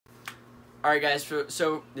Alright guys,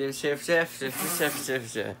 so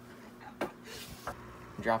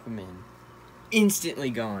drop him in. Instantly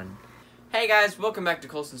gone. Hey guys, welcome back to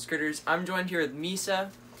Colson's Critters. I'm joined here with Misa.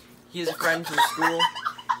 He is a friend from school.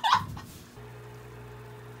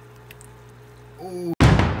 Ooh.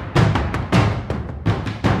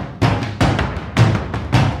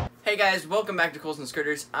 Hey guys, welcome back to Colson's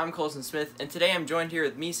Critters. I'm Colson Smith, and today I'm joined here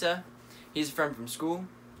with Misa. He's a friend from school.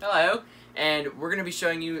 Hello. And we're going to be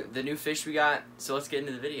showing you the new fish we got, so let's get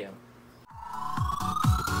into the video.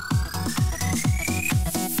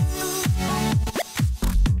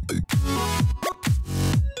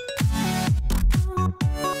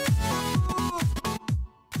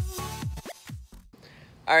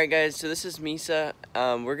 Alright guys, so this is Misa.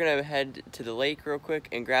 We're going to head to the lake real quick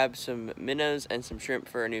and grab some minnows and some shrimp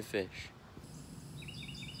for our new fish.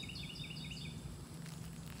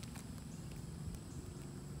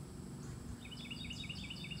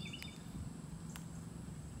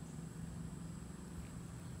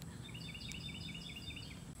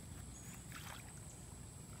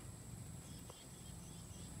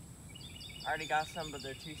 I already got some, but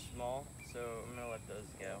they're too small, so I'm gonna let those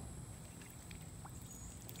go.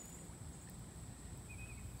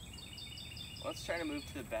 Let's try to move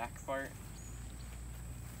to the back part.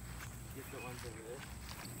 Get the ones over there.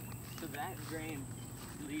 So that drain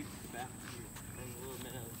leads back here, and the little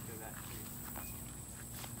minnows go back here.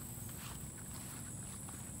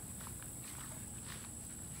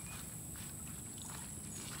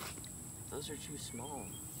 Those are too small.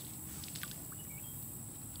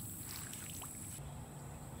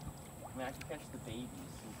 I mean, I can catch the babies.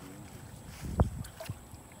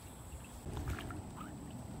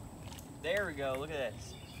 There we go, look at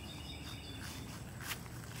this.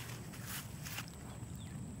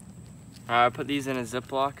 Alright, put these in a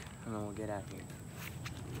Ziploc, and then we'll get out of here.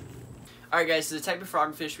 Alright guys, so the type of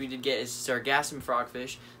frogfish we did get is sargassum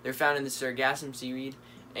frogfish. They're found in the sargassum seaweed,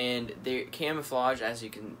 and they're camouflage, as you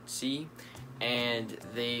can see, and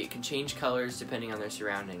they can change colors depending on their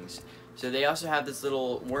surroundings. So they also have this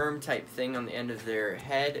little worm type thing on the end of their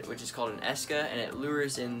head, which is called an esca, and it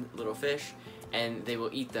lures in little fish, and they will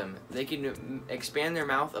eat them. They can expand their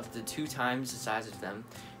mouth up to 2 times the size of them,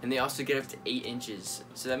 and they also get up to 8 inches.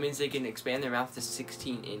 So that means they can expand their mouth to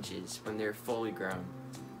 16 inches when they're fully grown.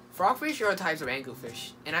 Frogfish are types of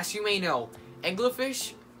anglerfish, and as you may know,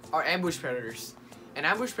 anglerfish are ambush predators, and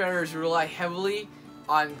ambush predators rely heavily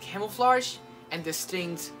on camouflage and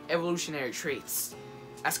distinct evolutionary traits.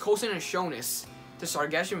 As Colson has shown us, the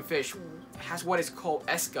sargassum fish has what is called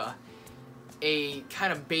esca, a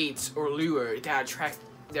kind of bait or lure that attracts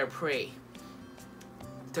their prey.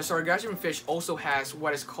 The sargassum fish also has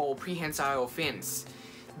what is called prehensile fins.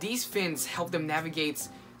 These fins help them navigate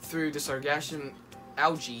through the sargassum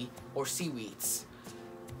algae or seaweeds.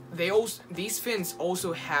 These fins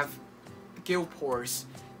also have gill pores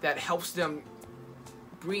that helps them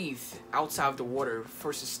breathe outside of the water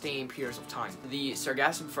for sustained periods of time. The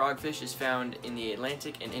sargassum frogfish is found in the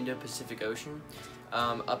Atlantic and Indo-Pacific Ocean,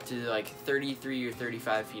 up to like 33 or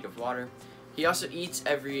 35 feet of water. He also eats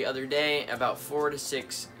every other day about 4 to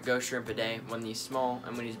 6 ghost shrimp a day when he's small,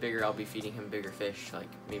 and when he's bigger I'll be feeding him bigger fish, like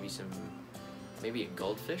maybe a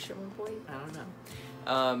goldfish at one point? I don't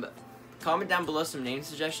know. Comment down below some name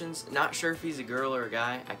suggestions. Not sure if he's a girl or a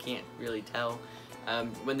guy, I can't really tell.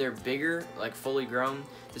 When they're bigger, like fully grown,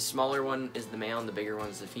 the smaller one is the male and the bigger one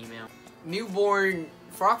is the female. Newborn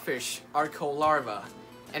frogfish are called larvae,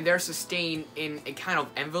 and they're sustained in a kind of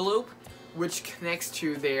envelope which connects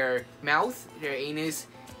to their mouth, their anus,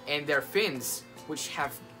 and their fins, which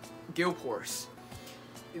have gill pores.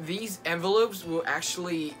 These envelopes will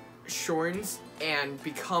actually shorten and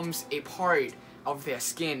becomes a part of their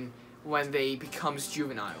skin when they becomes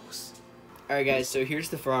juveniles. Alright guys, so here's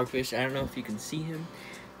the frogfish. I don't know if you can see him,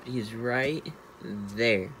 but he's right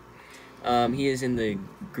there. He is in the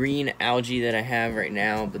green algae that I have right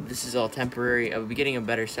now, but this is all temporary. I will be getting a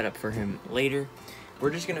better setup for him later. We're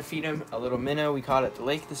just going to feed him a little minnow we caught at the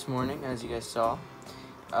lake this morning, as you guys saw.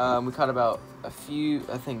 We caught about a few,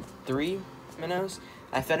 I think 3 minnows.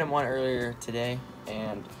 I fed him one earlier today,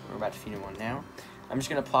 and we're about to feed him one now. I'm just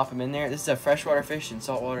going to plop him in there. This is a freshwater fish in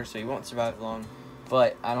saltwater, so he won't survive long.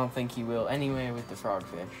 But I don't think he will anyway with the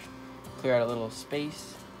frogfish. Clear out a little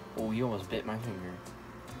space. Oh, you almost bit my finger.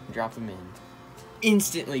 Drop him in.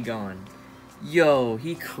 Instantly gone. Yo,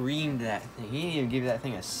 he creamed that thing. He didn't even give that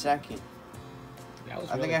thing a second.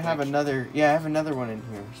 I think I have another. Yeah, I have another one in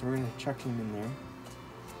here. So we're gonna chuck him in there.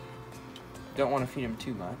 Don't want to feed him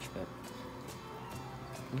too much, but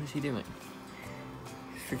what is he doing?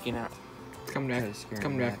 He's freaking out. Come back.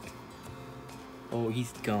 Come back. Oh,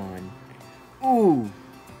 he's gone. Ooh.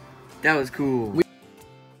 That was cool.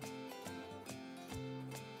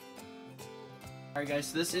 Alright guys,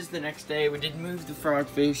 so this is the next day. We did move the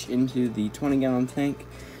frogfish into the 20-gallon tank.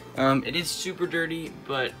 It is super dirty,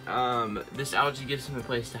 but this algae gives him a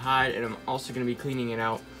place to hide, and I'm also going to be cleaning it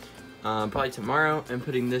out probably tomorrow and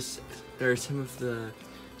putting there's some of the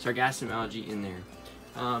sargassum algae in there.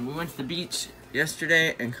 We went to the beach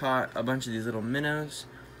yesterday and caught a bunch of these little minnows,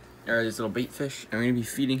 or these little bait fish, and we're going to be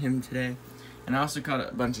feeding him today. And I also caught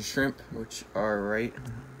a bunch of shrimp, which are right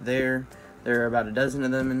there. There are about a dozen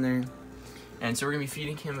of them in there. And so we're going to be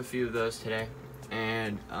feeding him a few of those today.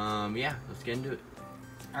 And yeah, let's get into it.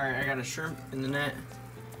 Alright, I got a shrimp in the net.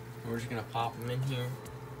 We're just going to pop him in here.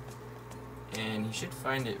 And he should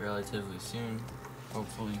find it relatively soon,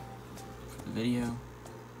 hopefully, for the video.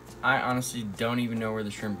 I honestly don't even know where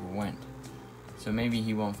the shrimp went. So maybe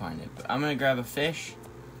he won't find it. But I'm going to grab a fish.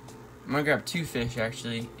 I'm going to grab 2 fish,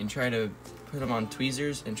 actually, and try to put them on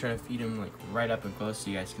tweezers and try to feed them like right up and close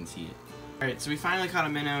so you guys can see it. Alright, so we finally caught a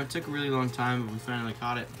minnow. It took a really long time, but we finally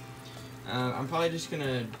caught it. I'm probably just going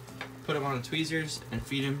to put him on the tweezers and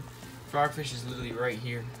feed him. Frogfish is literally right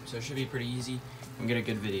here, so it should be pretty easy and get a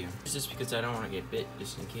good video. It's just because I don't want to get bit,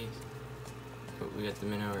 just in case. But we got the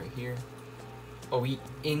minnow right here. Oh, he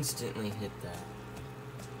instantly hit that.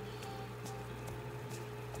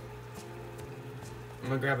 I'm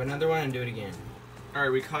going to grab another one and do it again.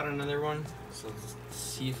 Alright, we caught another one, so let's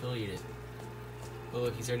see if he'll eat it. Oh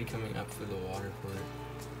look, he's already coming up for the water for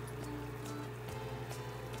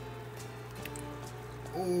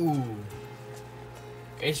it. Ooh.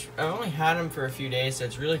 I've only had him for a few days, so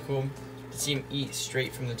it's really cool to see him eat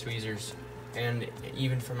straight from the tweezers. And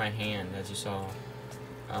even from my hand, as you saw.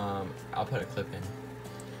 I'll put a clip in.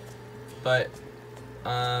 But,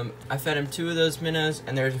 I fed him 2 of those minnows,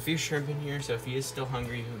 and there's a few shrimp in here, so if he is still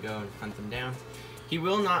hungry, he'll go and hunt them down. He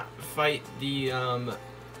will not fight the,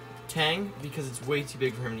 tang because it's way too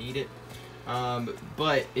big for him to eat it.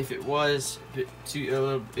 But if it was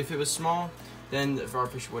small, then the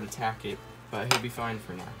frogfish would attack it, but he'll be fine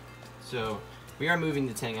for now. So we are moving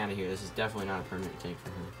the tang out of here. This is definitely not a permanent tank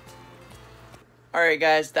for him. Alright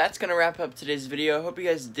guys, that's gonna wrap up today's video. I hope you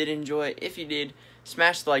guys did enjoy. If you did,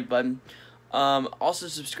 smash the like button. Also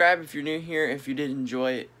subscribe if you're new here, if you did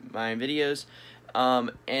enjoy my videos.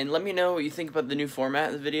 And let me know what you think about the new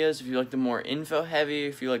format of the videos, if you like them more info heavy,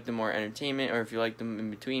 if you like them more entertainment, or if you like them in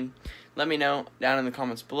between. Let me know down in the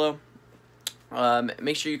comments below.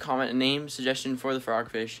 Make sure you comment a name suggestion for the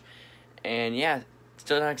frogfish. And yeah,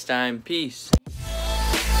 till next time, peace.